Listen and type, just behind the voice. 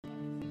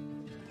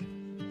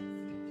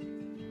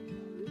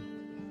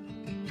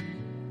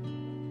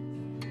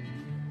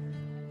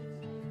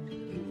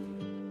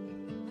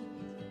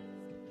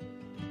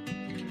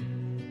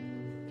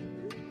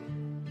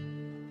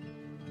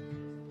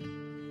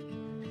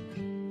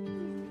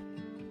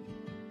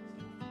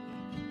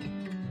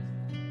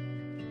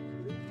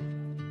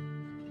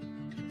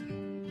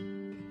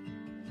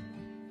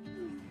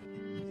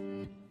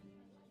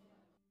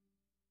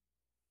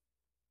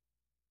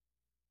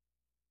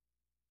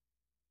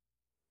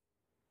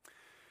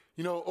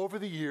You know, over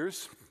the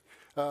years,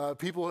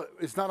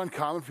 it's not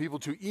uncommon for people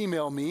to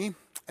email me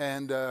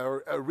and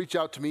or reach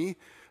out to me,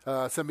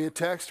 send me a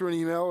text or an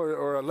email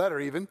or a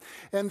letter even,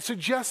 and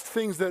suggest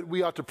things that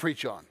we ought to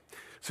preach on,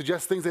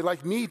 suggest things they'd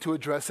like me to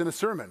address in a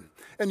sermon.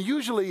 And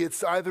usually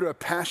it's either a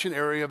passion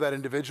area of that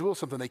individual,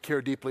 something they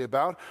care deeply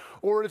about,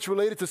 or it's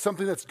related to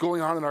something that's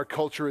going on in our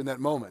culture in that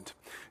moment.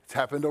 It's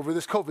happened over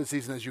this COVID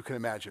season, as you can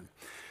imagine.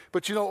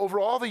 But you know, over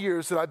all the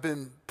years that I've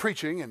been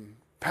preaching and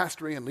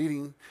pastoring and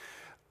leading,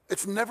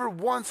 it's never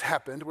once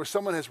happened where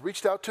someone has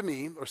reached out to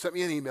me or sent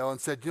me an email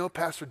and said, you know,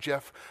 Pastor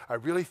Jeff, I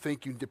really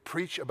think you need to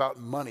preach about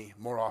money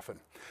more often.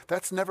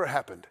 That's never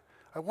happened.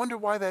 I wonder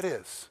why that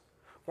is.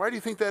 Why do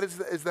you think that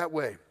is that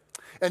way?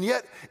 And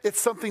yet,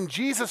 it's something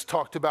Jesus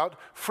talked about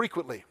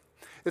frequently.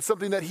 It's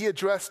something that he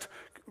addressed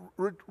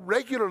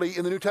regularly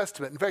in the New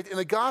Testament. In fact, in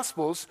the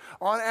Gospels,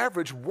 on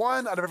average,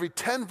 1 out of every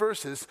 10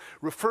 verses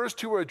refers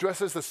to or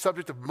addresses the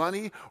subject of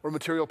money or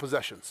material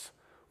possessions.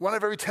 1 out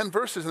of every 10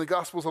 verses in the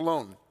Gospels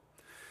alone.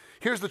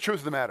 Here's the truth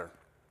of the matter.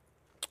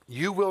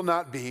 You will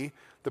not be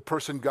the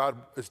person God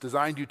has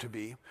designed you to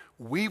be.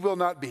 We will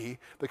not be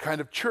the kind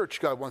of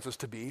church God wants us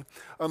to be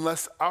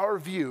unless our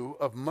view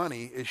of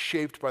money is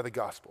shaped by the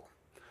gospel.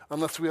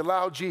 Unless we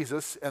allow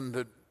Jesus and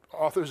the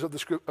authors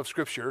of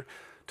Scripture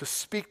to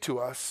speak to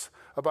us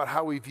about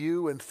how we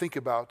view and think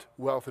about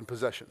wealth and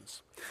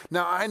possessions.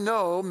 Now, I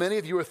know many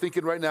of you are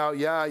thinking right now,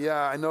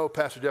 yeah, I know,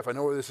 Pastor Jeff, I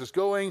know where this is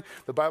going.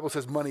 The Bible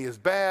says money is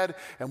bad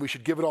and we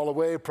should give it all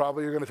away.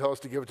 Probably you're going to tell us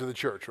to give it to the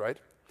church, right?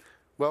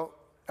 Well,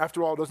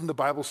 after all, doesn't the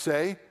Bible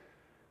say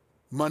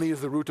money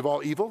is the root of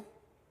all evil?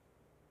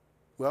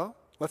 Well,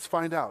 let's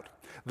find out.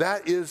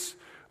 That is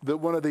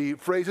one of the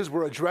phrases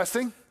we're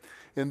addressing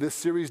in this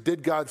series,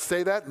 Did God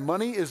Say That?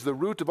 Money is the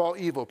root of all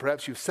evil.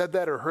 Perhaps you've said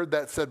that or heard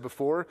that said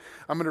before.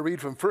 I'm going to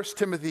read from 1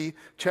 Timothy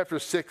chapter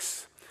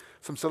 6,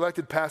 some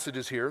selected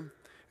passages here,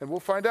 and we'll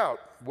find out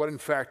what, in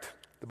fact,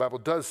 the Bible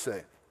does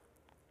say.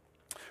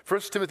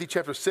 1 Timothy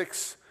chapter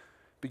 6,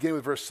 beginning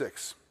with verse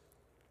 6.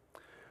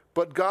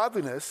 But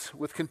godliness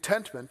with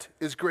contentment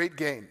is great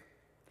gain.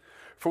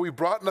 For we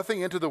brought nothing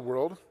into the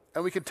world,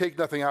 and we can take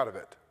nothing out of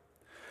it.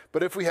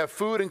 But if we have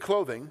food and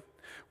clothing,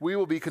 we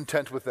will be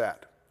content with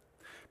that.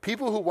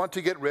 People who want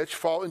to get rich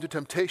fall into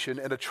temptation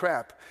and a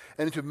trap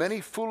and into many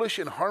foolish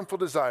and harmful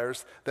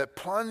desires that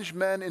plunge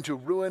men into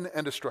ruin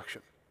and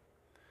destruction.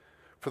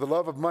 For the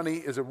love of money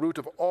is a root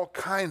of all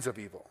kinds of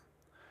evil.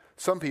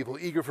 Some people,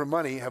 eager for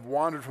money, have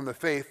wandered from the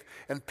faith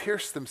and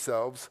pierced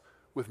themselves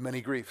with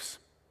many griefs.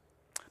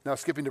 Now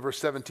skipping to verse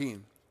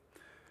 17.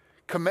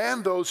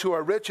 Command those who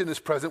are rich in this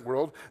present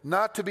world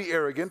not to be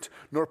arrogant,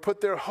 nor put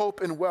their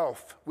hope in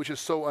wealth, which is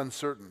so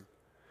uncertain,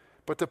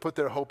 but to put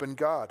their hope in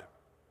God,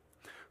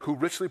 who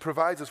richly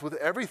provides us with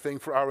everything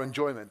for our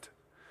enjoyment.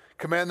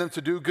 Command them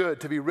to do good,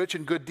 to be rich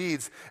in good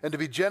deeds, and to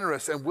be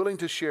generous and willing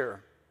to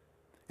share.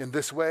 In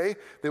this way,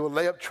 they will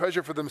lay up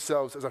treasure for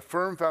themselves as a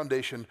firm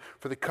foundation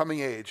for the coming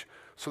age,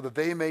 so that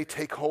they may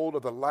take hold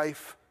of the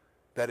life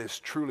that is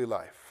truly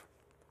life.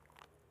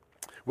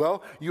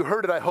 Well, you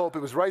heard it, I hope.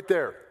 It was right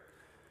there.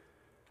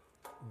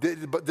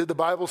 Did the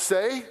Bible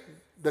say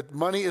that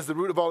money is the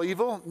root of all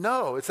evil?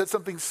 No, it said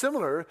something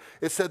similar.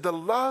 It said the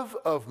love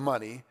of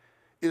money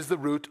is the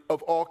root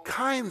of all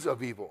kinds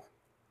of evil.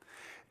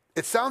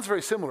 It sounds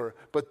very similar,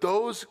 but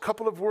those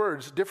couple of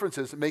words,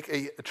 differences, make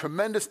a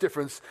tremendous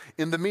difference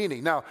in the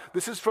meaning. Now,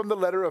 this is from the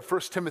letter of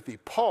 1 Timothy.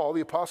 Paul, the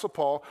Apostle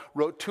Paul,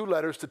 wrote 2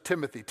 letters to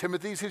Timothy.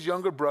 Timothy's his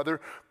younger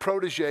brother,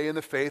 protege in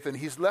the faith, and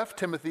he's left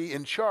Timothy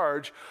in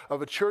charge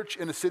of a church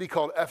in a city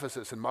called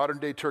Ephesus in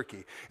modern-day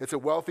Turkey. It's a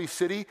wealthy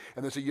city,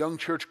 and there's a young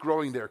church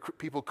growing there,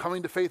 people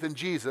coming to faith in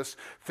Jesus,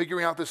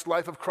 figuring out this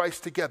life of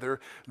Christ together,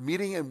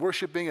 meeting and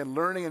worshiping and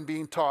learning and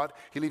being taught.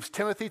 He leaves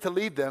Timothy to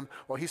lead them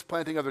while he's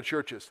planting other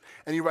churches.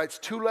 And he writes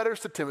 2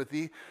 letters to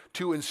Timothy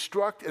to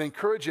instruct and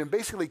encourage him,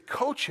 basically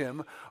coach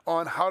him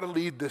on how to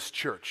lead this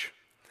church.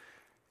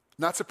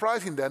 Not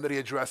surprising then that he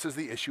addresses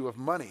the issue of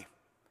money,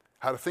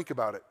 how to think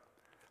about it,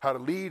 how to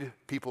lead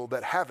people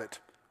that have it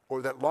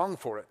or that long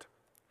for it.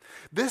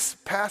 This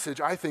passage,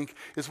 I think,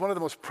 is one of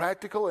the most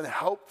practical and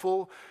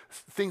helpful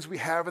things we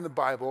have in the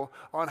Bible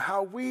on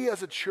how we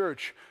as a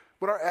church,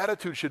 what our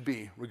attitude should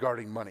be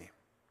regarding money.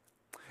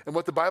 And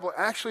what the Bible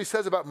actually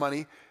says about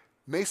money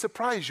may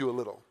surprise you a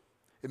little.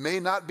 It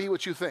may not be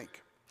what you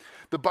think.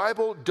 The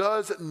Bible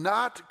does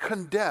not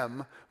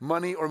condemn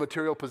money or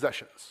material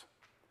possessions.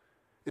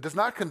 It does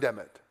not condemn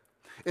it.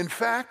 In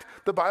fact,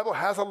 the Bible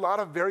has a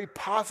lot of very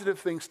positive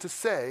things to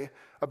say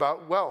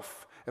about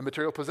wealth and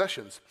material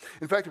possessions.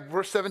 In fact,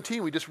 verse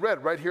 17 we just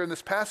read right here in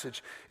this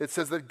passage, it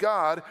says that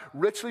God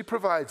richly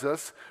provides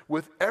us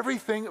with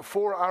everything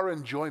for our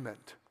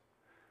enjoyment.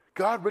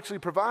 God richly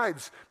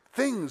provides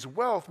things,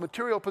 wealth,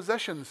 material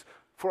possessions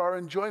for our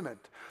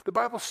enjoyment. The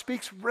Bible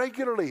speaks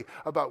regularly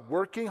about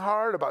working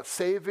hard, about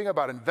saving,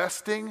 about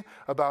investing,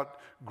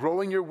 about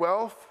growing your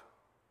wealth.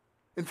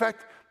 In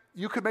fact,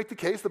 you could make the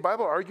case the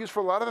Bible argues for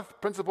a lot of the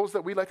principles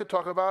that we like to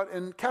talk about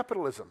in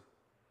capitalism.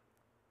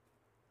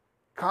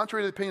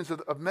 Contrary to the opinions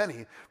of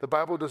many, the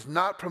Bible does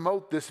not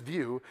promote this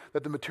view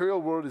that the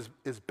material world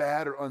is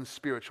bad or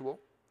unspiritual.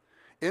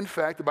 In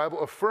fact, the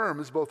Bible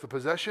affirms both the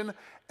possession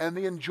and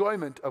the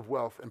enjoyment of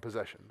wealth and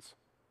possessions.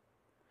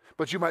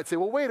 But you might say,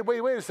 well, wait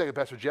a second,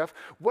 Pastor Jeff.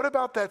 What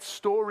about that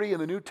story in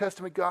the New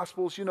Testament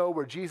Gospels,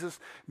 where Jesus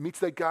meets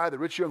that guy, the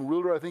rich young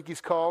ruler, I think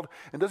he's called,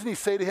 and doesn't he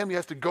say to him he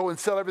has to go and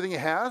sell everything he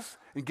has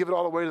and give it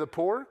all away to the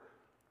poor?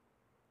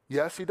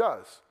 Yes, he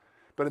does.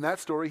 But in that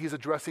story, he's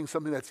addressing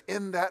something that's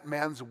in that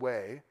man's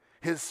way,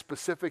 his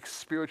specific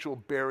spiritual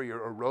barrier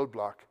or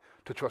roadblock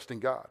to trusting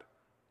God,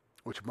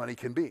 which money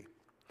can be.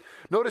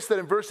 Notice that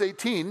in verse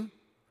 18,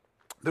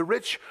 the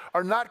rich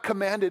are not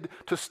commanded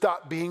to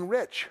stop being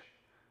rich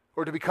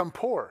or to become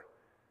poor,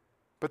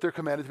 but they're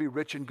commanded to be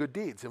rich in good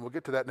deeds, and we'll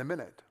get to that in a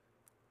minute.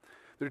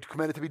 They're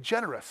commanded to be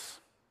generous.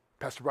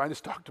 Pastor Brian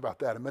just talked about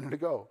that a minute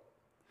ago.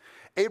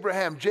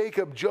 Abraham,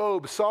 Jacob,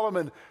 Job,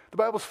 Solomon, the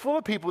Bible's full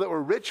of people that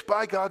were rich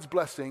by God's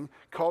blessing,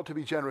 called to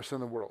be generous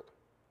in the world.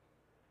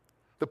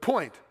 The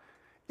point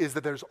is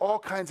that there's all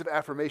kinds of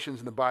affirmations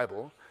in the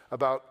Bible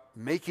about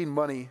making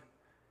money,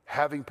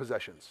 having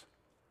possessions.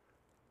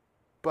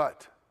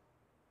 But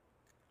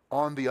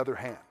on the other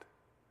hand,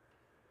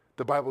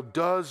 the Bible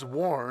does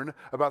warn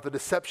about the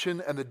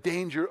deception and the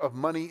danger of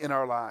money in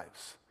our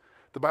lives.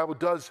 The Bible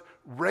does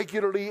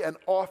regularly and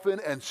often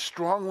and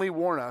strongly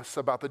warn us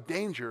about the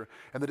danger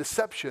and the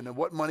deception and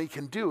what money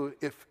can do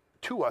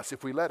to us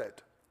if we let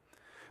it.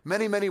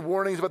 Many, many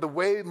warnings about the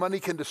way money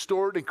can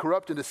distort and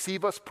corrupt and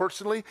deceive us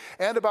personally,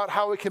 and about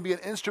how it can be an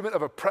instrument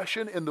of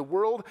oppression in the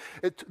world.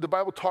 The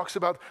Bible talks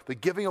about the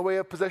giving away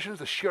of possessions,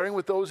 the sharing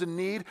with those in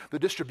need, the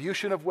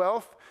distribution of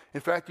wealth.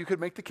 In fact, you could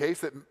make the case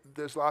that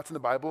there's lots in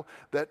the Bible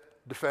that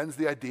defends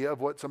the idea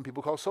of what some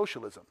people call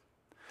socialism.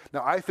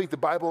 Now, I think the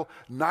Bible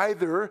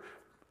neither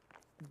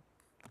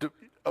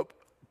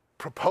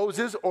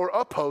proposes or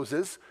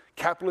opposes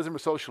capitalism or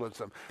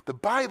socialism. The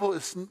Bible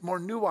is more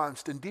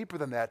nuanced and deeper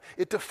than that.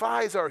 It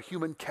defies our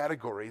human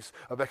categories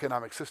of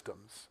economic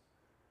systems.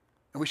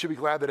 And we should be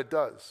glad that it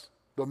does,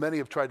 though many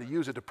have tried to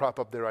use it to prop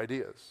up their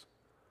ideas.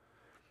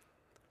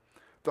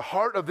 The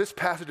heart of this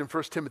passage in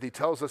 1 Timothy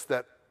tells us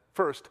that,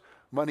 first,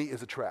 money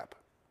is a trap.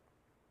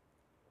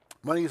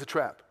 Money is a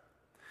trap.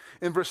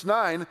 In verse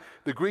 9,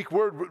 the Greek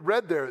word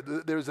read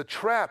there's a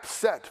trap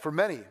set for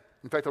many.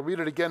 In fact, I'll read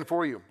it again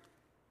for you.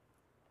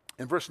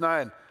 In verse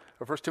 9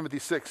 of 1 Timothy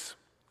 6,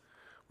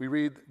 we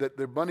read that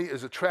their money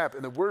is a trap,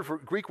 and the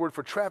Greek word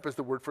for trap is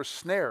the word for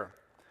snare.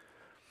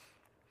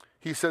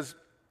 He says,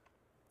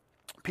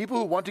 people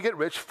who want to get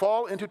rich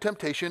fall into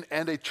temptation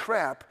and a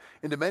trap,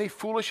 into many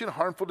foolish and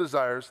harmful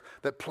desires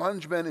that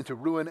plunge men into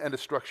ruin and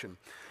destruction.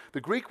 The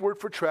Greek word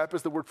for trap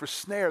is the word for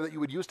snare that you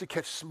would use to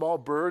catch small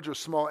birds or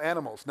small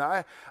animals.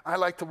 Now, I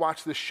like to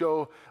watch this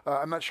show.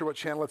 I'm not sure what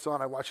channel it's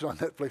on. I watch it on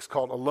Netflix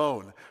called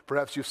Alone.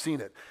 Perhaps you've seen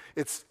it.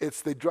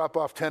 They drop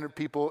off 10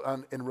 people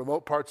in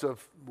remote parts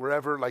of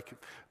wherever, like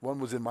one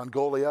was in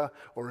Mongolia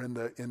or in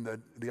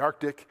the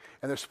Arctic,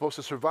 and they're supposed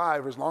to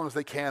survive as long as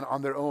they can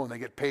on their own. They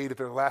get paid if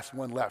they're the last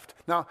one left.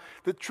 Now,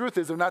 the truth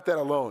is they're not that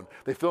alone.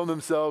 They film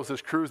themselves.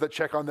 There's crews that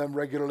check on them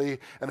regularly,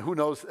 and who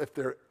knows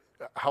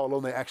how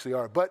alone they actually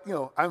are. But,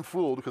 I'm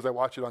fooled because I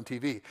watch it on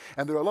TV.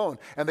 And they're alone.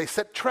 And they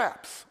set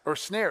traps or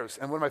snares.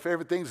 And one of my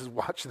favorite things is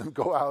watching them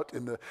go out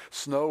in the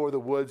snow or the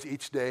woods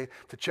each day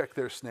to check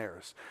their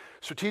snares.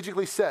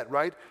 Strategically set,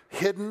 right?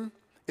 Hidden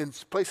in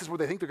places where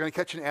they think they're going to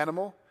catch an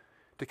animal,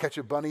 to catch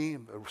a bunny,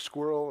 a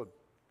squirrel,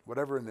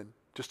 whatever, and then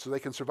just so they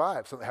can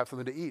survive, so they have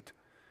something to eat.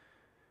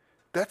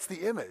 That's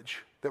the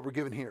image that we're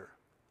given here.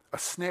 A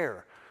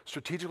snare.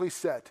 Strategically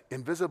set,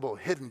 invisible,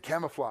 hidden,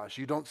 camouflage.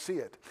 You don't see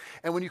it.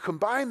 And when you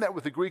combine that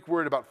with the Greek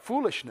word about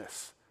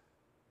foolishness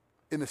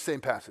in the same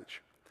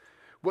passage,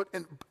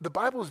 the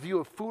Bible's view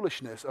of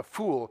foolishness, a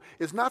fool,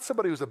 is not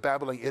somebody who's a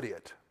babbling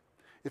idiot.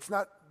 That's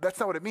not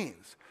what it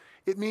means.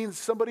 It means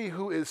somebody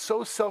who is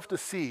so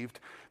self-deceived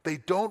they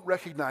don't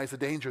recognize the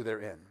danger they're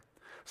in.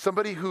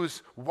 Somebody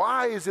who's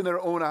wise in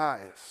their own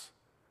eyes.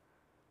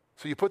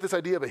 So you put this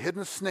idea of a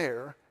hidden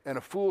snare and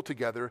a fool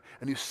together,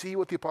 and you see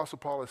what the Apostle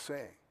Paul is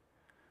saying.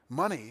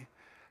 Money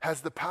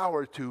has the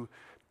power to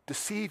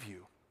deceive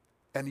you,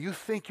 and you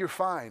think you're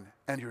fine,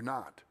 and you're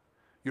not.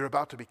 You're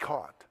about to be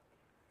caught.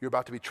 You're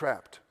about to be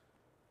trapped.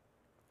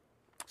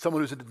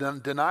 Someone who's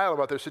in denial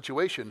about their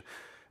situation,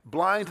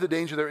 blind to the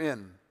danger they're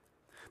in.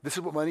 This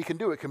is what money can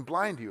do. It can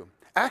blind you.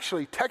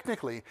 Actually,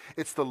 technically,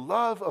 it's the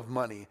love of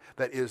money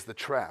that is the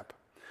trap,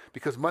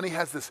 because money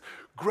has this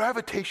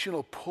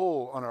gravitational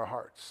pull on our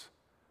hearts.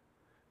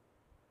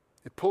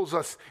 It pulls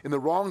us in the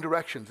wrong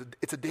directions.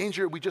 It's a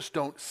danger we just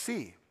don't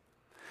see.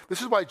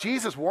 This is why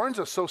Jesus warns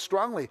us so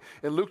strongly.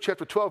 In Luke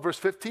chapter 12, verse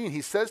 15,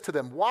 he says to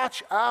them,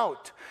 watch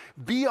out,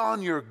 be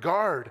on your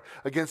guard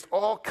against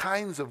all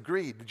kinds of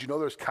greed. Did you know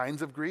there's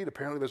kinds of greed?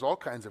 Apparently there's all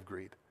kinds of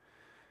greed.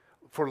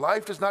 For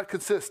life does not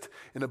consist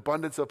in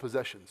abundance of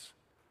possessions.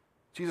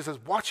 Jesus says,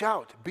 watch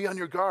out, be on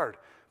your guard.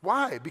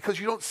 Why? Because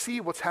you don't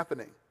see what's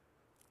happening.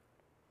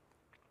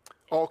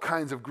 All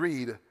kinds of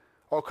greed,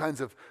 all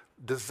kinds of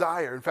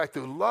desire. In fact,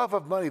 the love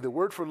of money, the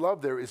word for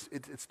love there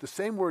it's the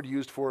same word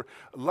used for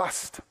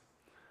lust,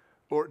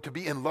 or to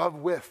be in love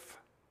with,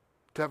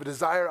 to have a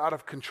desire out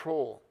of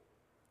control.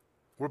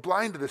 We're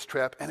blind to this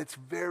trap, and it's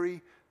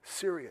very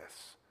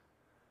serious.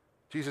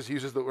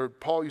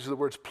 Paul uses the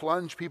words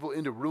plunge people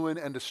into ruin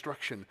and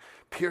destruction,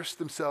 pierce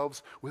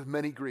themselves with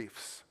many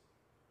griefs.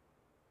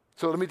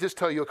 So let me just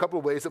tell you a couple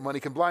of ways that money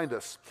can blind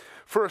us.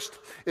 First,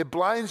 it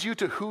blinds you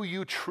to who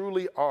you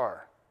truly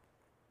are.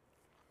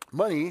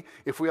 Money,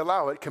 if we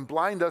allow it, can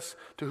blind us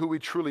to who we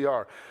truly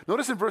are.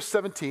 Notice in verse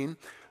 17,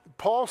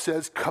 Paul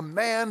says,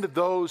 command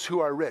those who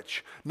are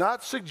rich.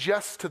 Not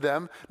suggest to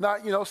them,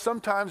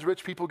 sometimes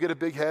rich people get a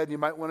big head and you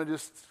might want to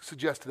just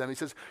suggest to them. He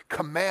says,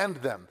 command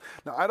them.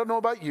 Now, I don't know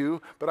about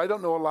you, but I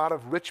don't know a lot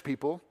of rich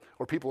people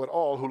or people at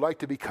all who like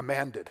to be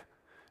commanded.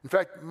 In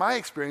fact, my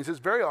experience is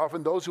very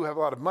often those who have a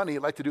lot of money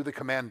like to do the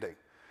commanding.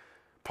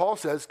 Paul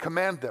says,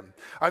 command them.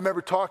 I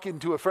remember talking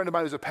to a friend of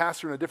mine who's a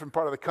pastor in a different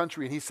part of the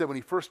country, and he said when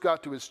he first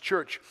got to his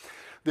church,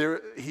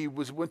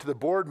 went to the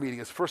board meeting,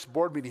 his first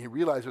board meeting, he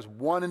realized there was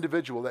one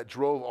individual that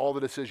drove all the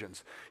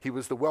decisions. He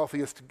was the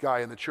wealthiest guy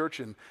in the church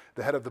and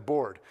the head of the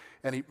board.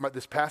 And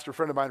this pastor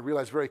friend of mine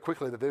realized very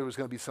quickly that there was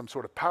going to be some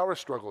sort of power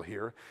struggle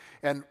here,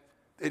 and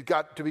it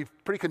got to be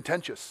pretty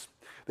contentious.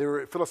 They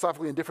were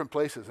philosophically in different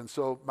places. And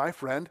so my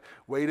friend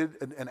waited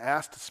and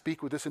asked to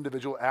speak with this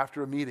individual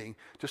after a meeting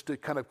just to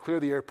kind of clear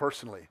the air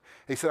personally.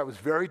 He said, I was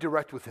very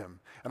direct with him,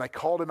 and I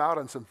called him out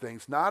on some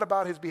things, not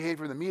about his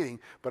behavior in the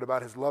meeting, but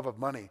about his love of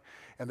money.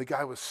 And the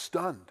guy was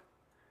stunned.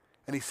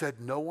 And he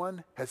said, no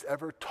one has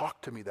ever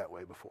talked to me that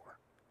way before.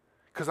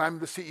 Because I'm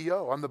the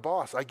CEO, I'm the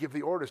boss, I give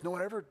the orders. No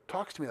one ever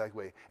talks to me that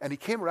way. And he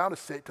came around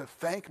to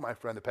thank my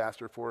friend, the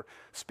pastor, for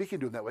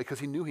speaking to him that way because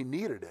he knew he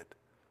needed it.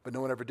 But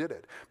no one ever did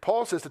it.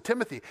 Paul says to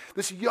Timothy,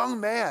 this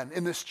young man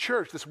in this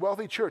church, this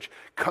wealthy church,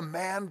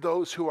 command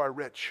those who are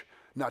rich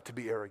not to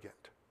be arrogant.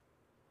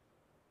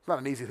 It's not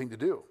an easy thing to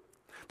do.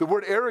 The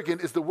word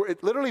arrogant is the word,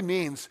 it literally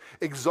means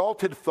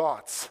exalted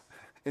thoughts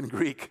in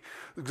Greek.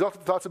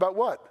 Exalted thoughts about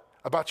what?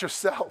 About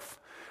yourself.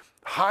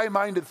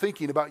 High-minded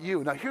thinking about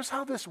you. Now here's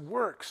how this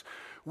works.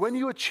 When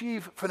you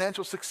achieve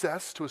financial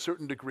success to a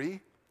certain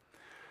degree,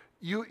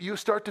 you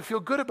start to feel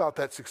good about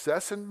that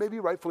success, and maybe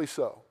rightfully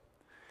so.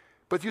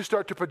 But you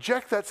start to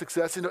project that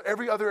success into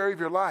every other area of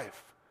your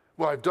life.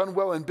 Well, I've done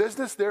well in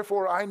business,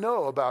 therefore I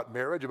know about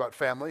marriage, about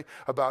family,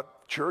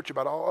 about church,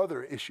 about all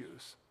other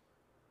issues.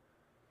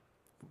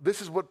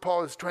 This is what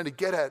Paul is trying to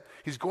get at.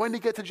 He's going to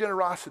get to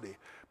generosity,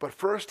 but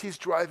first he's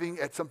driving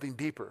at something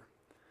deeper,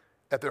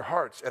 at their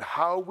hearts, at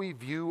how we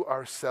view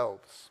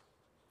ourselves.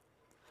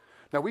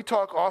 Now, we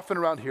talk often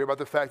around here about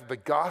the fact that the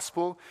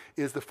gospel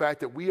is the fact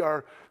that we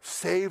are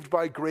saved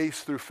by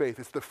grace through faith.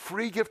 It's the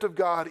free gift of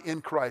God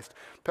in Christ.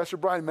 Pastor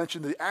Brian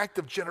mentioned the act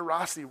of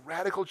generosity,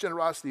 radical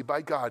generosity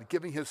by God,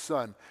 giving his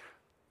son.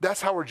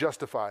 That's how we're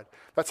justified.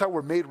 That's how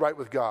we're made right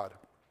with God.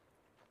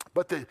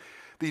 But the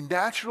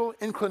natural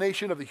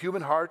inclination of the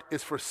human heart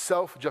is for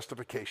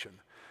self-justification,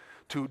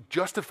 to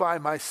justify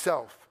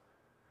myself.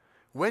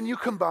 When you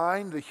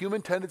combine the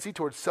human tendency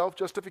towards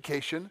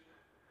self-justification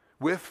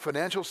with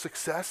financial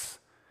success,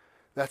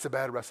 that's a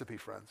bad recipe,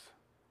 friends.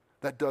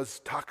 That does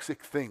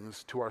toxic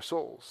things to our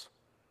souls.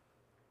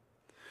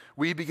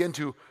 We begin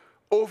to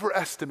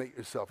overestimate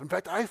yourself. In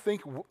fact, I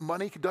think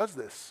money does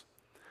this.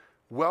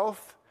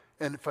 Wealth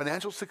and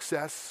financial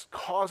success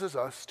causes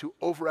us to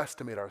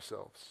overestimate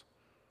ourselves.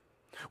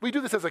 We do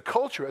this as a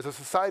culture, as a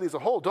society as a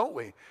whole, don't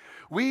we?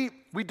 We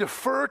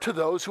defer to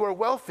those who are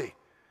wealthy.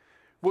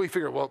 We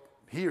figure, well,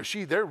 he or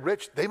she, they're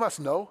rich. They must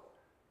know.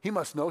 He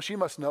must know. She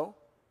must know.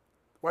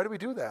 Why do we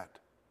do that?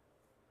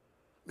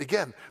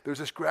 Again, there's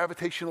this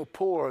gravitational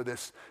pull, or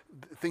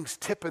things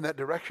tip in that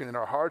direction in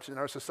our hearts and in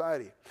our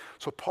society.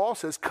 So Paul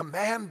says,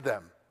 command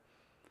them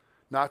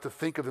not to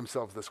think of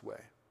themselves this way.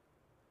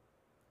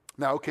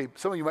 Now, okay,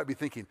 some of you might be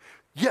thinking,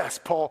 yes,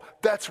 Paul,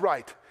 that's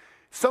right.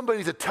 Somebody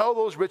needs to tell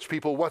those rich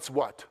people what's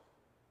what.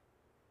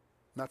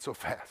 Not so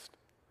fast.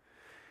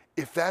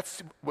 If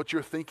that's what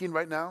you're thinking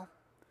right now,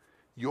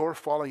 you're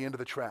falling into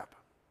the trap.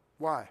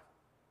 Why?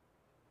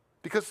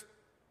 Because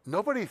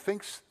nobody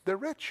thinks they're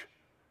rich.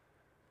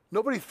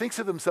 Nobody thinks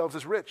of themselves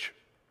as rich.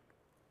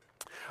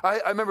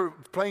 I remember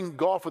playing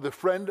golf with a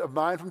friend of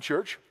mine from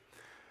church.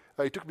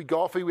 He took me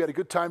golfing. We had a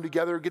good time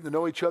together, getting to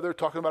know each other,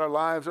 talking about our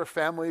lives, our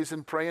families,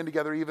 and praying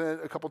together even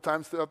a couple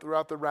times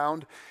throughout the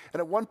round. And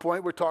at one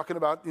point, we're talking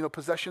about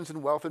possessions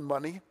and wealth and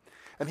money.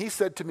 And he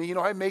said to me,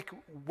 I make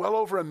well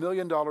over $1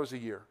 million a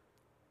year.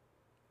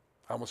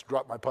 I almost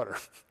dropped my putter.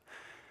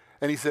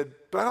 And he said,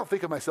 but I don't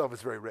think of myself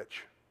as very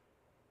rich.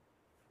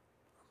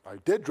 I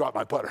did drop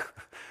my putter.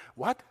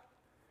 What?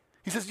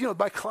 He says,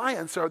 my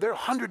clients they're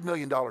 $100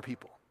 million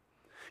people.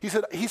 He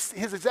said, his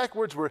exact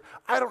words were,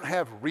 I don't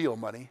have real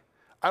money.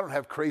 I don't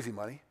have crazy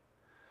money.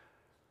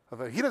 I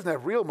thought, he doesn't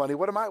have real money.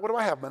 What do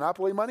I have,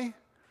 monopoly money?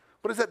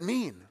 What does that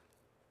mean?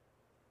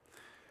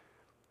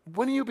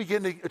 When you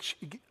begin to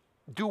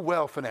do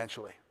well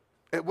financially,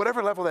 at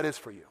whatever level that is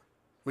for you,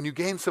 when you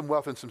gain some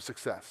wealth and some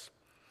success,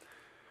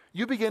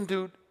 you begin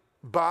to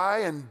buy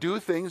and do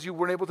things you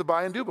weren't able to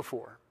buy and do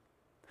before.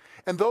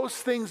 And those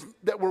things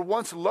that were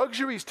once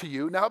luxuries to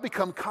you now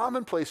become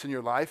commonplace in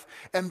your life,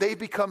 and they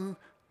become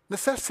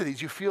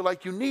necessities. You feel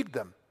like you need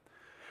them.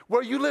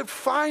 Where you lived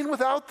fine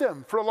without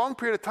them for a long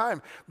period of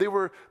time. They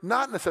were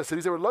not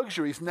necessities, they were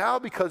luxuries. Now,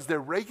 because they're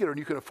regular and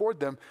you can afford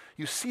them,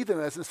 you see them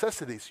as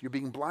necessities. You're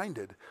being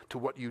blinded to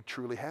what you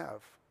truly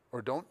have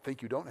or don't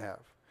think you don't have.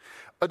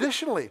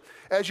 Additionally,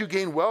 as you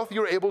gain wealth,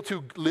 you're able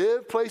to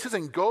live places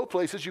and go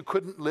places you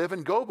couldn't live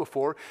and go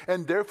before,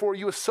 and therefore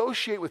you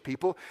associate with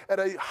people at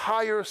a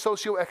higher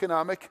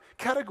socioeconomic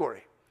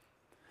category.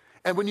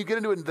 And when you get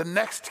into the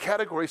next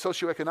category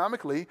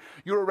socioeconomically,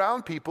 you're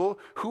around people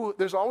who,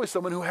 there's always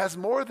someone who has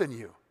more than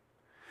you.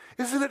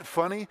 Isn't it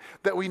funny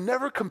that we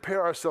never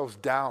compare ourselves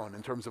down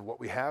in terms of what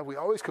we have? We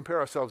always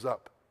compare ourselves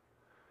up.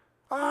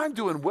 I'm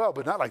doing well,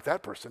 but not like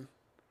that person.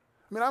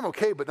 I mean, I'm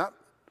okay, but not.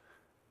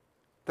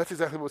 That's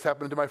exactly what's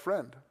happening to my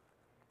friend.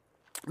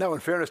 Now, in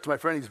fairness to my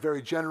friend, he's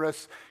very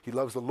generous. He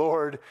loves the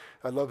Lord.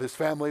 I love his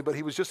family, but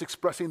he was just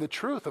expressing the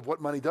truth of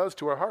what money does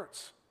to our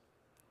hearts.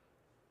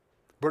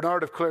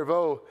 Bernard of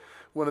Clairvaux,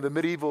 one of the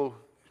medieval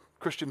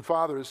Christian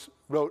fathers,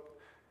 wrote,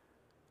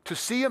 "To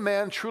see a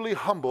man truly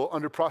humble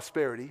under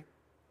prosperity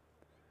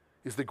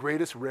is the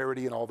greatest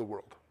rarity in all the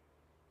world."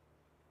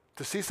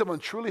 To see someone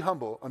truly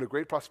humble under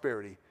great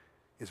prosperity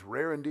is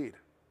rare indeed.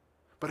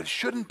 But it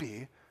shouldn't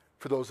be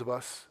for those of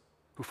us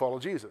who follow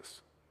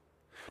Jesus.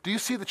 Do you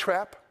see the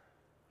trap?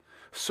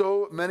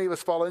 So many of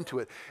us fall into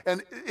it.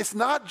 And it's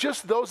not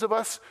just those of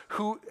us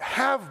who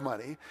have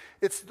money,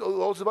 it's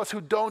those of us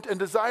who don't and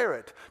desire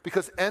it.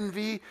 Because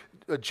envy,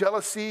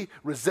 jealousy,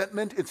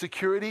 resentment,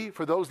 insecurity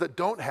for those that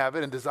don't have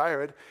it and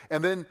desire it,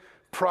 and then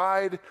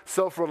pride,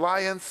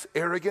 self-reliance,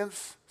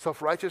 arrogance,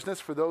 self-righteousness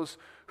for those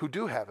who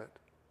do have it.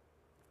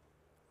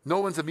 No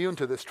one's immune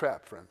to this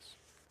trap, friends,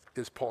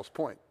 is Paul's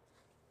point.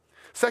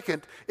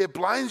 Second, it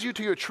blinds you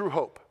to your true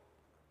hope.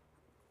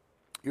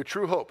 Your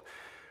true hope.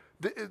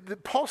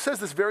 Paul says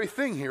this very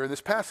thing here in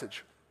this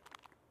passage.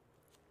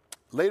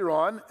 Later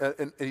on,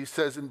 and he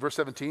says in verse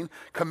 17,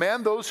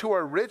 "Command those who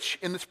are rich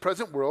in this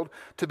present world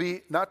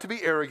not to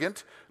be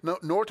arrogant,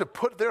 nor to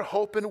put their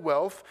hope in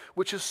wealth,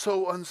 which is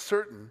so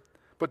uncertain,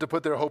 but to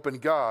put their hope in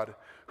God,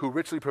 who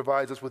richly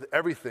provides us with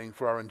everything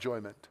for our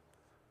enjoyment."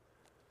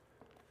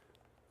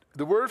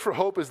 The word for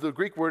hope is the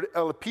Greek word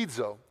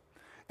elpizo,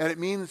 and it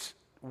means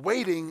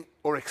waiting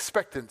or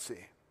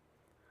expectancy.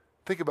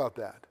 Think about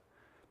that.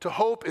 To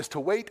hope is to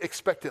wait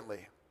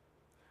expectantly.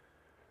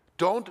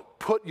 Don't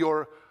put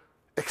your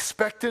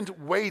expectant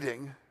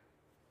waiting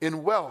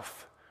in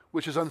wealth,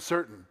 which is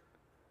uncertain.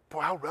 Boy,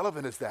 how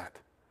relevant is that?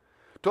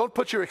 Don't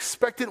put your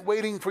expectant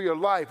waiting for your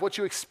life, what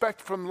you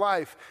expect from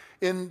life,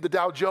 in the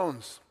Dow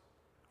Jones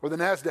or the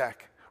NASDAQ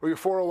or your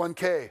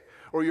 401k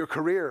or your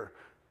career.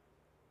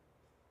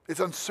 It's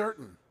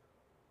uncertain.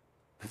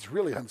 It's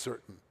really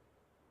uncertain.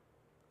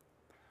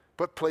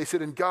 But place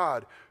it in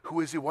God, who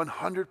is a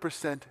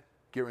 100%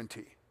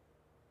 guarantee.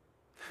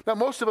 Now,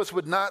 most of us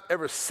would not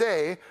ever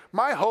say,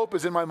 "My hope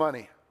is in my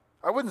money."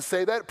 I wouldn't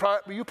say that.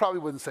 You probably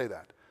wouldn't say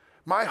that.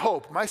 My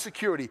hope, my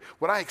security,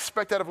 what I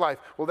expect out of life,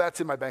 well, that's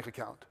in my bank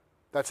account.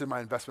 That's in my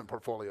investment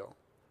portfolio.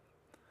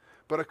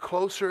 But a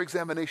closer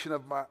examination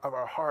of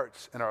our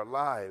hearts and our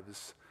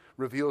lives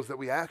reveals that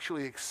we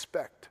actually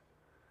expect,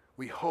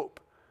 we hope,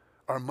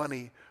 our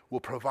money will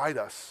provide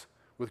us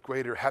with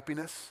greater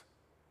happiness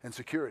and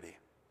security.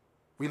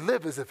 We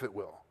live as if it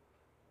will,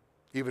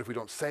 even if we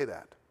don't say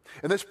that.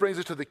 And this brings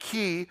us to the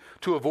key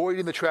to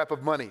avoiding the trap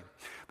of money.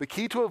 The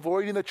key to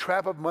avoiding the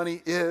trap of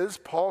money is,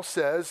 Paul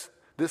says,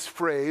 this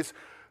phrase,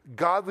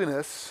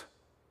 godliness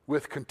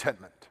with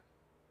contentment.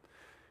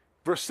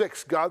 Verse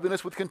 6,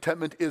 godliness with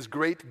contentment is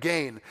great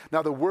gain.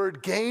 Now the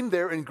word gain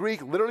there in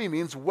Greek literally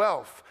means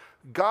wealth.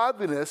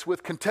 Godliness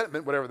with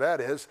contentment, whatever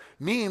that is,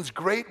 means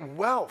great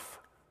wealth.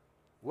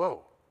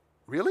 Whoa,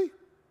 really?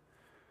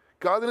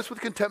 Godliness with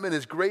contentment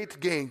is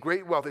great gain,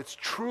 great wealth. It's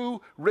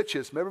true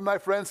riches. Remember my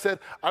friend said,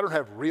 "I don't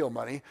have real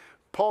money."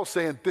 Paul's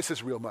saying this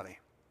is real money.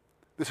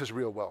 This is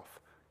real wealth.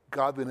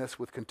 Godliness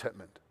with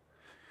contentment.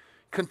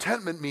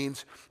 Contentment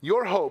means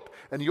your hope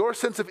and your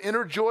sense of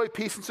inner joy,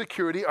 peace, and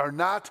security are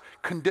not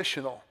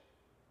conditional.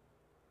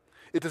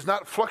 It does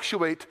not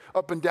fluctuate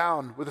up and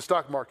down with the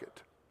stock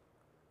market.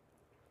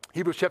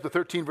 Hebrews chapter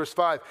 13, verse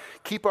 5,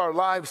 "Keep our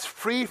lives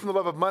free from the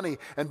love of money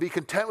and be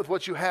content with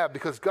what you have,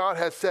 because God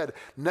has said,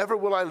 'Never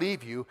will I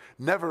leave you,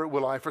 never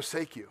will I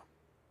forsake you.'"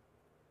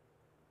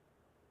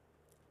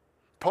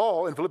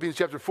 Paul, in Philippians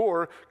chapter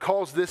 4,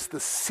 calls this the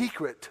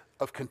secret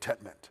of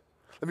contentment.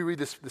 Let me read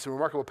this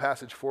remarkable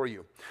passage for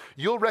you.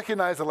 You'll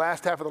recognize the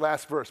last half of the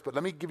last verse, but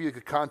let me give you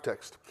the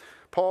context.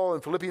 Paul,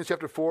 in Philippians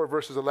chapter 4,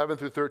 verses 11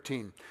 through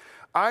 13,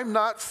 "I'm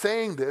not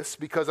saying this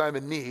because I'm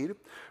in need,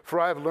 for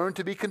I have learned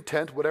to be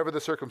content whatever the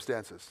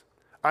circumstances.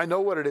 I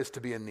know what it is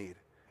to be in need,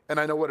 and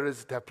I know what it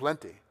is to have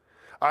plenty.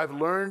 I've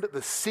learned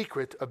the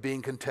secret of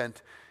being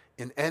content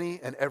in any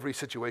and every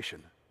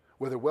situation,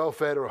 whether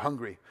well-fed or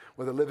hungry,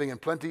 whether living in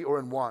plenty or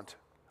in want.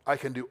 I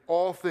can do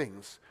all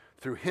things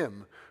through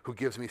him who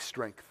gives me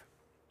strength."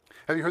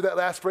 Have you heard that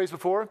last phrase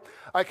before?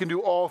 I can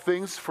do all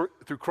things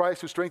through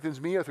Christ who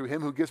strengthens me, or through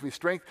him who gives me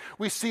strength.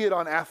 We see it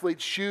on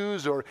athletes'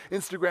 shoes or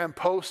Instagram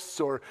posts,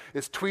 or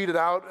it's tweeted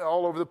out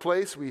all over the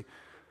place. We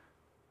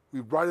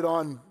write it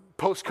on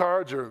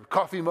postcards or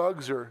coffee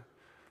mugs or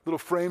little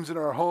frames in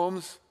our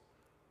homes.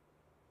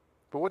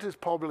 But what is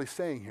Paul really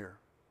saying here?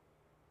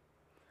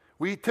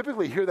 We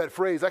typically hear that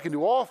phrase, I can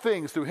do all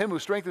things through him who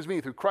strengthens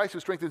me, through Christ who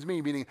strengthens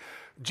me, meaning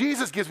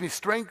Jesus gives me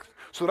strength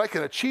so that I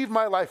can achieve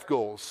my life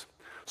goals,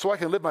 so I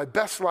can live my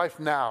best life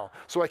now,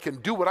 so I can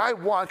do what I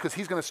want because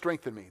he's going to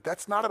strengthen me.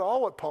 That's not at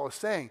all what Paul is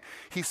saying.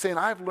 He's saying,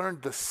 I've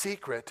learned the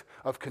secret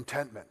of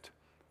contentment.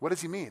 What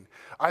does he mean?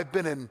 I've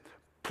been in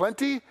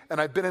plenty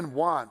and I've been in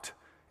want.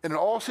 And in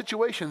all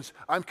situations,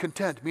 I'm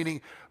content,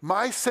 meaning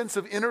my sense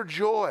of inner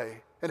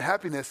joy and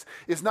happiness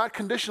is not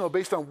conditional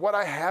based on what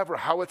I have or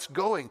how it's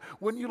going.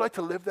 Wouldn't you like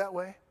to live that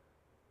way?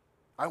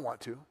 I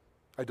want to.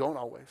 I don't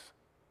always.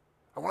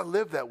 I want to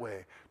live that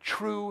way.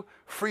 True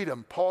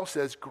freedom. Paul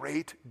says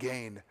great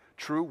gain,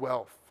 true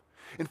wealth.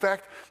 In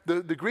fact,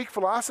 the Greek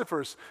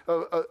philosophers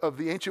of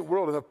the ancient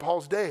world and of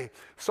Paul's day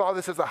saw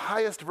this as the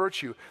highest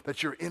virtue,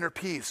 that your inner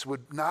peace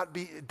would not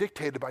be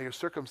dictated by your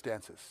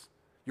circumstances.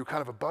 You're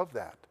kind of above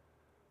that.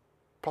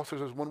 Paul says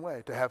there's one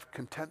way to have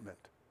contentment,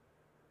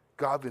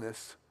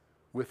 godliness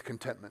with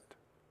contentment.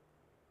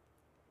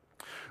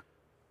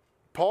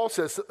 Paul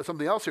says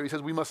something else here. He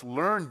says we must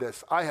learn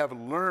this. I have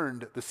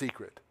learned the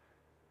secret.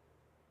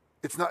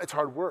 It's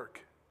hard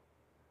work.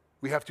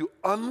 We have to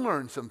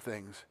unlearn some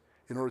things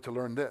in order to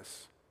learn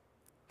this.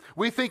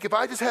 We think if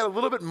I just had a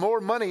little bit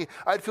more money,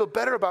 I'd feel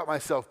better about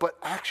myself. But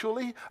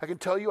actually, I can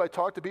tell you, I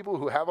talk to people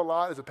who have a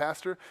lot as a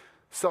pastor,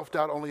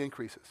 self-doubt only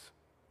increases.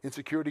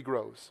 Insecurity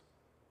grows.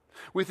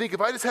 We think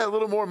if I just had a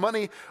little more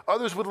money,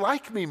 others would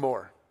like me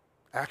more.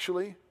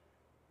 Actually,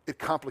 it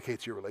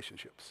complicates your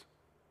relationships.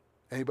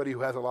 Anybody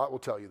who has a lot will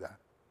tell you that.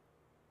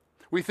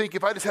 We think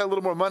if I just had a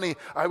little more money,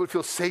 I would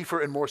feel safer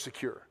and more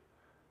secure.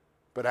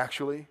 But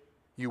actually,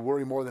 you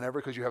worry more than ever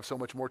because you have so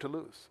much more to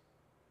lose.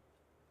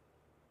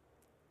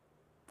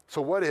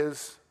 So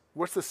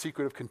what's the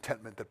secret of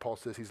contentment that Paul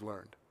says he's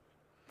learned?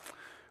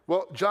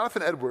 Well,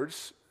 Jonathan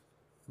Edwards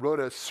wrote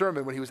a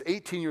sermon when he was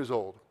 18 years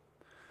old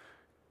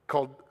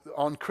called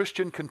On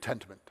Christian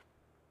Contentment.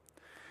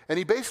 And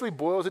he basically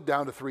boils it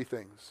down to three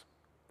things.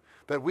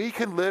 That we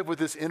can live with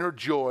this inner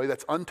joy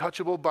that's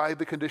untouchable by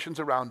the conditions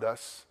around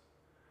us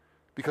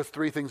because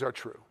three things are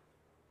true.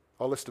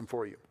 I'll list them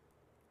for you.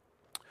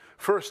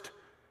 First,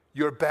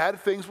 your bad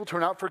things will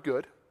turn out for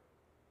good.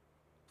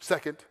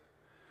 Second,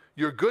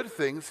 your good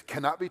things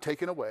cannot be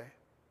taken away.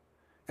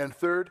 And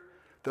third,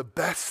 the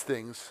best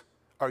things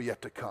are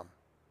yet to come.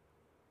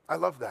 I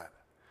love that.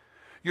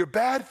 Your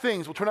bad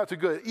things will turn out to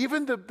good.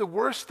 Even the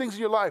worst things in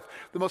your life,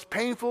 the most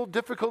painful,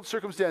 difficult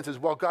circumstances,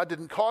 while God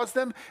didn't cause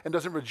them and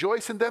doesn't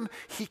rejoice in them,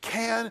 he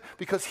can,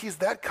 because he's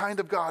that kind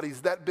of God,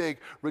 he's that big,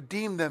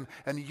 redeem them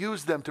and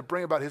use them to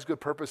bring about his good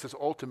purposes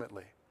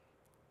ultimately.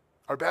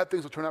 Our bad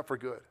things will turn out for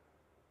good.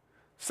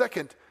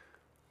 Second,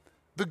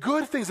 the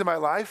good things in my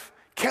life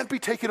can't be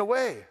taken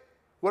away.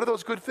 What are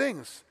those good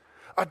things?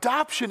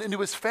 Adoption into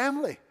his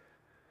family.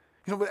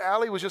 You know, when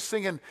Allie was just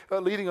singing,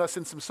 leading us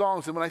in some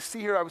songs, and when I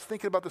see her, I was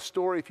thinking about the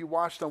story, if you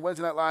watched on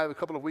Wednesday Night Live a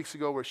couple of weeks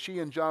ago, where she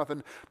and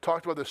Jonathan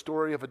talked about the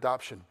story of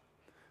adoption,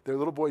 their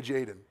little boy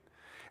Jaden,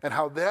 and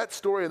how that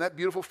story and that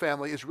beautiful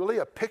family is really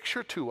a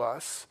picture to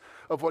us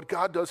of what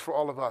God does for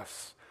all of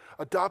us.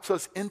 Adopts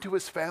us into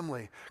his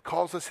family,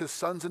 calls us his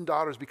sons and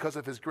daughters because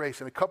of his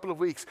grace. In a couple of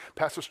weeks,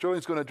 Pastor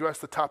Sterling's going to address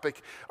the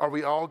topic, are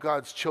we all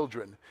God's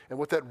children? And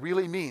what that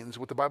really means,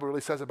 what the Bible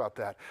really says about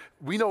that.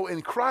 We know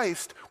in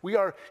Christ, we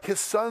are his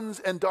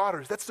sons and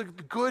daughters. That's the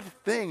good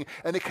thing,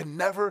 and it can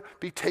never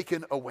be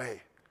taken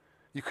away.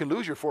 You can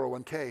lose your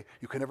 401k.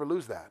 You can never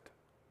lose that.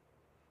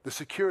 The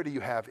security you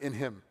have in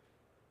him.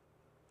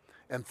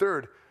 And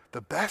third,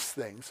 the best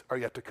things are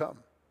yet to come.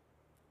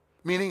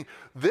 Meaning,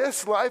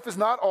 this life is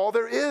not all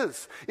there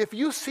is. If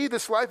you see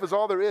this life as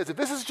all there is, if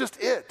this is just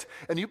it,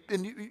 and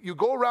you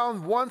go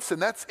around once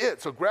and that's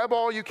it, so grab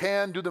all you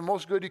can, do the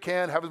most good you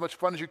can, have as much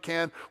fun as you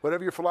can,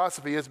 whatever your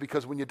philosophy is,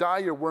 because when you die,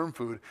 you're worm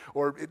food,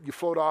 or you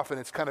float off and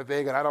it's kind of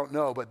vague and I don't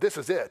know, but this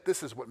is it.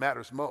 This is what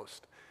matters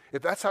most.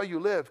 If that's how you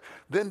live,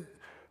 then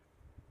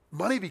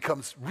money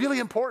becomes really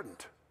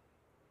important,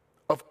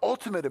 of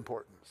ultimate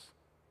importance.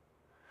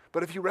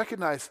 But if you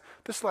recognize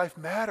this life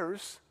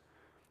matters,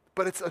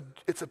 but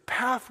it's a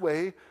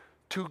pathway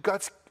to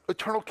God's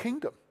eternal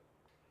kingdom.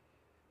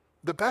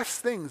 The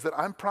best things that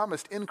I'm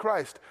promised in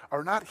Christ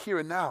are not here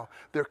and now.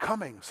 They're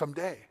coming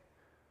someday.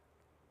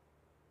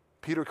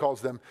 Peter calls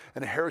them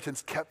an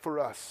inheritance kept for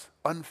us,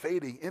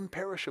 unfading,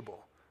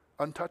 imperishable,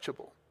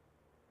 untouchable.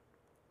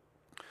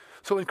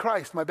 So in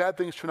Christ, my bad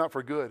things turn out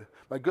for good.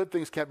 My good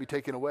things can't be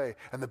taken away,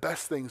 and the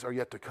best things are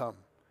yet to come.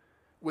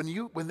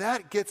 When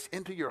that gets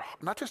into your,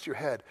 not just your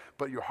head,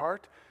 but your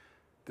heart,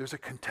 there's a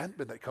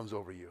contentment that comes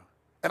over you.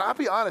 And I'll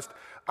be honest,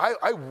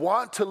 I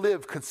want to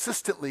live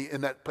consistently in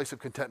that place of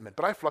contentment,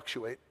 but I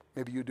fluctuate.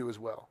 Maybe you do as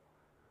well.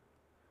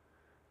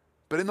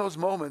 But in those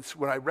moments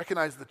when I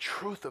recognize the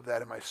truth of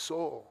that in my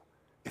soul,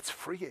 It's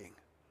freeing.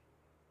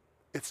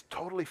 It's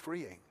totally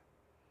freeing.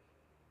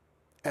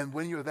 And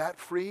when you're that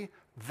free,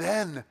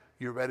 then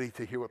you're ready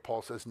to hear what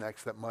Paul says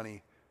next, that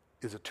money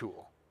is a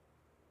tool.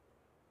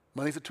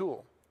 Money's a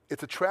tool.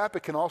 It's a trap.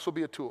 It can also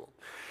be a tool.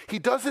 He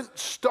doesn't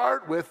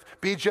start with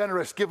be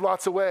generous, give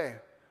lots away.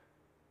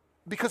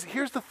 Because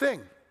here's the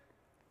thing.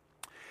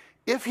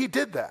 If he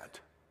did that,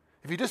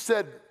 if he just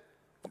said,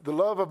 the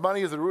love of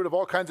money is the root of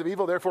all kinds of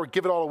evil, therefore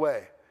give it all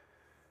away,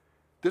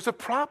 there's a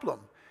problem.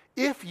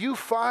 If you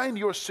find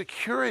your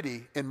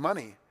security in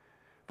money,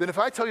 then if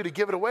I tell you to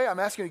give it away, I'm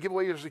asking you to give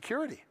away your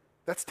security.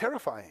 That's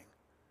terrifying.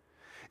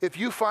 If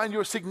you find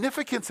your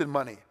significance in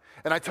money,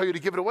 and I tell you to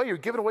give it away, you're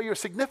giving away your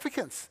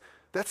significance.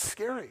 That's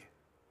scary.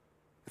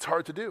 It's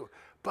hard to do.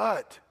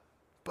 But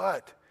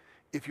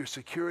if your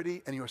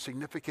security and your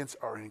significance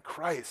are in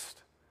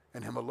Christ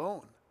and Him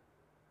alone,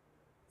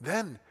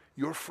 then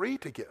you're free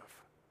to give.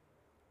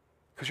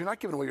 Because you're not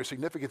giving away your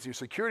significance and your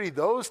security.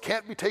 Those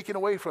can't be taken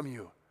away from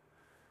you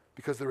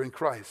because they're in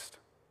Christ.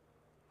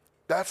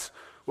 That's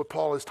what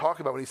Paul is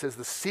talking about when he says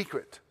the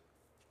secret.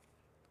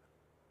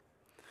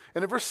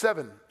 And in verse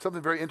 7,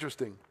 something very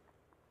interesting.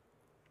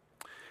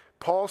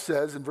 Paul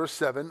says in verse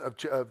 7 of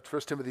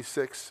 1 Timothy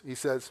 6, he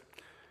says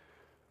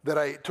that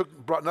I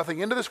brought nothing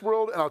into this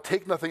world and I'll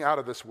take nothing out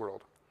of this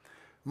world.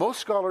 Most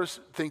scholars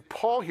think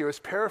Paul here is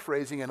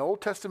paraphrasing an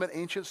Old Testament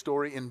ancient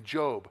story in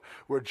Job,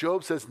 where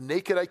Job says,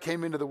 naked I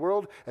came into the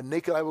world and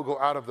naked I will go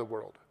out of the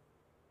world.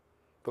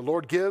 The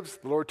Lord gives,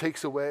 the Lord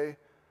takes away.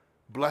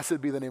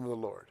 Blessed be the name of the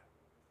Lord.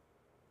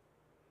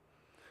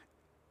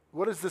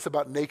 What is this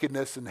about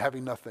nakedness and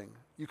having nothing?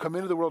 You come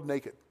into the world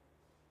naked.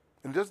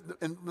 And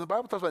the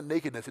Bible talks about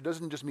nakedness. It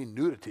doesn't just mean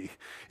nudity.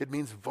 It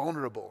means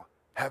vulnerable,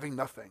 having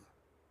nothing.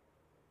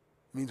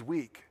 It means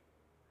weak.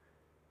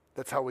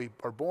 That's how we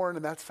are born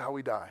and that's how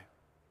we die.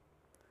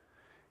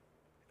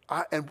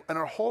 And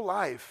our whole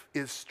life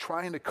is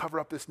trying to cover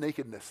up this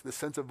nakedness, this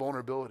sense of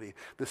vulnerability,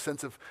 this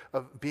sense of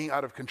being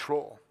out of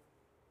control.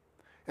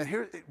 And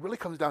here it really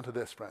comes down to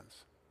this,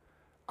 friends.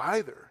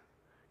 Either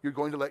you're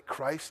going to let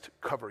Christ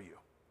cover you,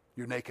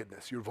 your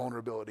nakedness, your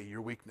vulnerability,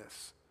 your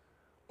weakness,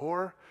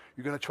 or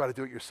you're going to try to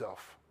do it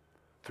yourself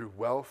through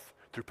wealth,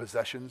 through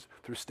possessions,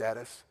 through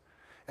status.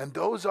 And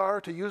those are,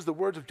 to use the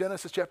words of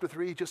Genesis chapter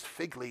 3, just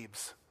fig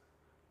leaves.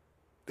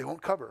 They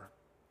won't cover.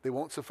 They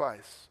won't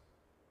suffice.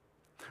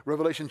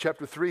 Revelation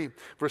chapter 3,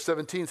 verse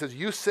 17 says,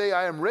 you say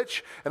I am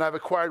rich and I've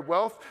acquired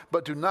wealth,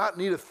 but do not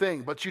need a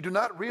thing. But you do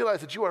not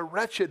realize that you are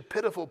wretched,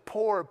 pitiful,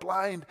 poor,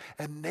 blind,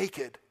 and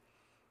naked.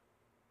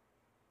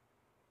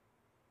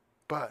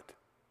 But,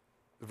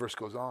 the verse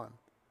goes on,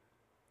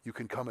 you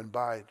can come and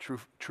buy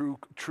true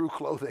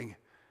clothing.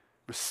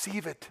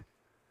 Receive it,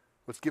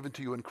 what's given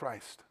to you in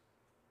Christ.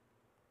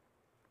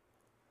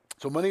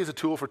 So money is a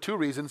tool for two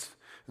reasons,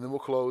 and then we'll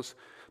close.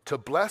 To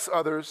bless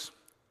others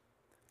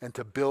and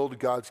to build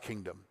God's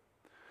kingdom.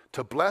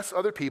 To bless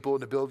other people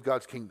and to build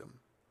God's kingdom.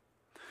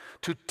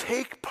 To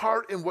take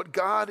part in what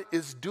God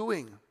is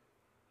doing.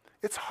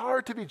 It's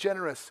hard to be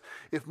generous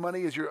if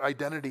money is your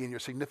identity and your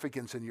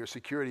significance and your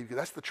security, because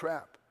that's the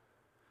trap.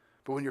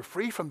 But when you're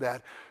free from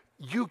that,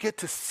 you get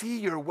to see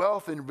your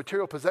wealth and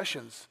material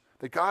possessions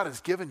that God has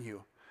given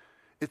you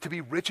to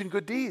be rich in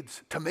good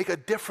deeds, to make a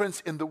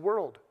difference in the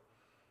world.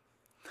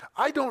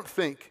 I don't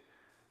think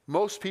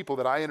most people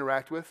that I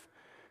interact with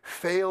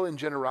fail in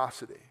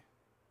generosity.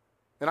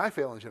 And I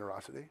fail in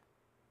generosity.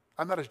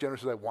 I'm not as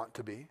generous as I want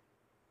to be.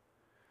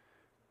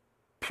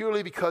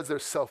 Purely because they're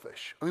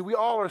selfish. I mean, we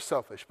all are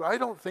selfish, but I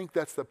don't think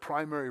that's the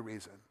primary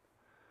reason.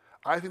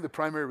 I think the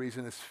primary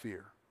reason is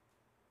fear.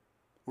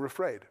 We're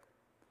afraid.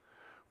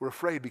 We're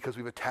afraid because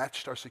we've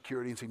attached our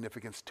security and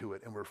significance to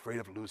it, and we're afraid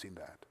of losing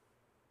that.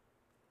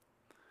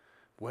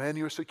 When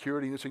your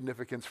security and your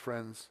significance,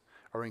 friends,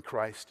 are in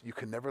Christ, you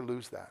can never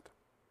lose that.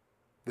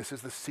 This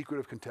is the secret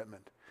of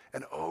contentment.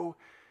 And oh,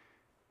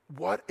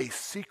 what a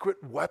secret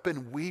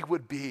weapon we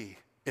would be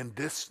in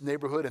this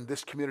neighborhood, in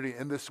this community,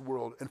 in this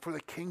world, and for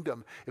the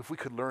kingdom if we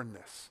could learn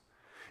this.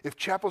 If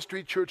Chapel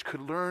Street Church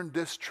could learn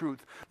this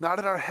truth, not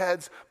in our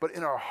heads, but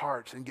in our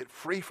hearts, and get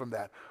free from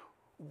that,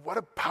 what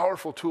a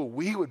powerful tool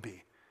we would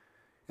be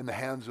in the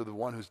hands of the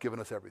one who's given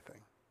us everything.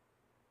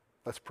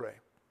 Let's pray.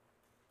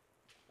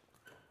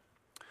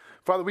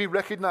 Father, we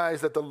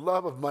recognize that the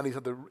love of money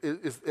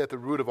is at the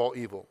root of all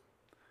evil.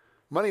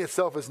 Money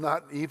itself is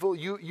not evil.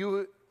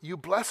 You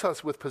bless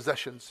us with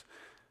possessions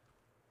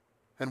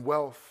and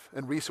wealth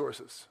and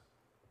resources.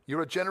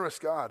 You're a generous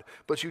God,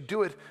 but you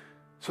do it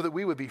so that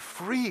we would be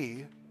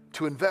free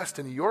to invest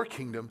in your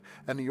kingdom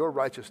and in your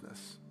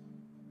righteousness.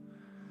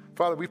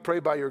 Father, we pray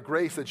by your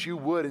grace that you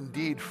would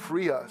indeed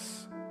free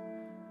us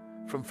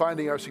from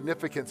finding our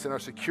significance and our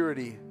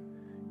security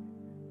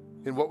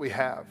in what we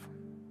have.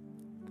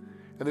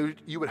 And that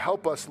you would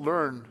help us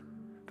learn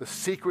the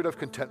secret of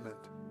contentment,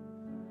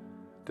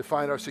 to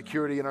find our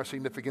security and our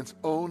significance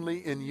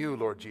only in you,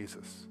 Lord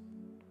Jesus.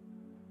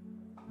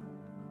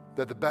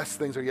 That the best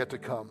things are yet to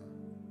come.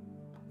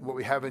 What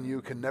we have in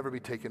you can never be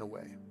taken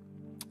away.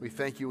 We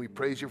thank you, we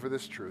praise you for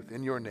this truth.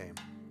 In your name,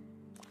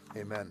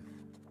 amen.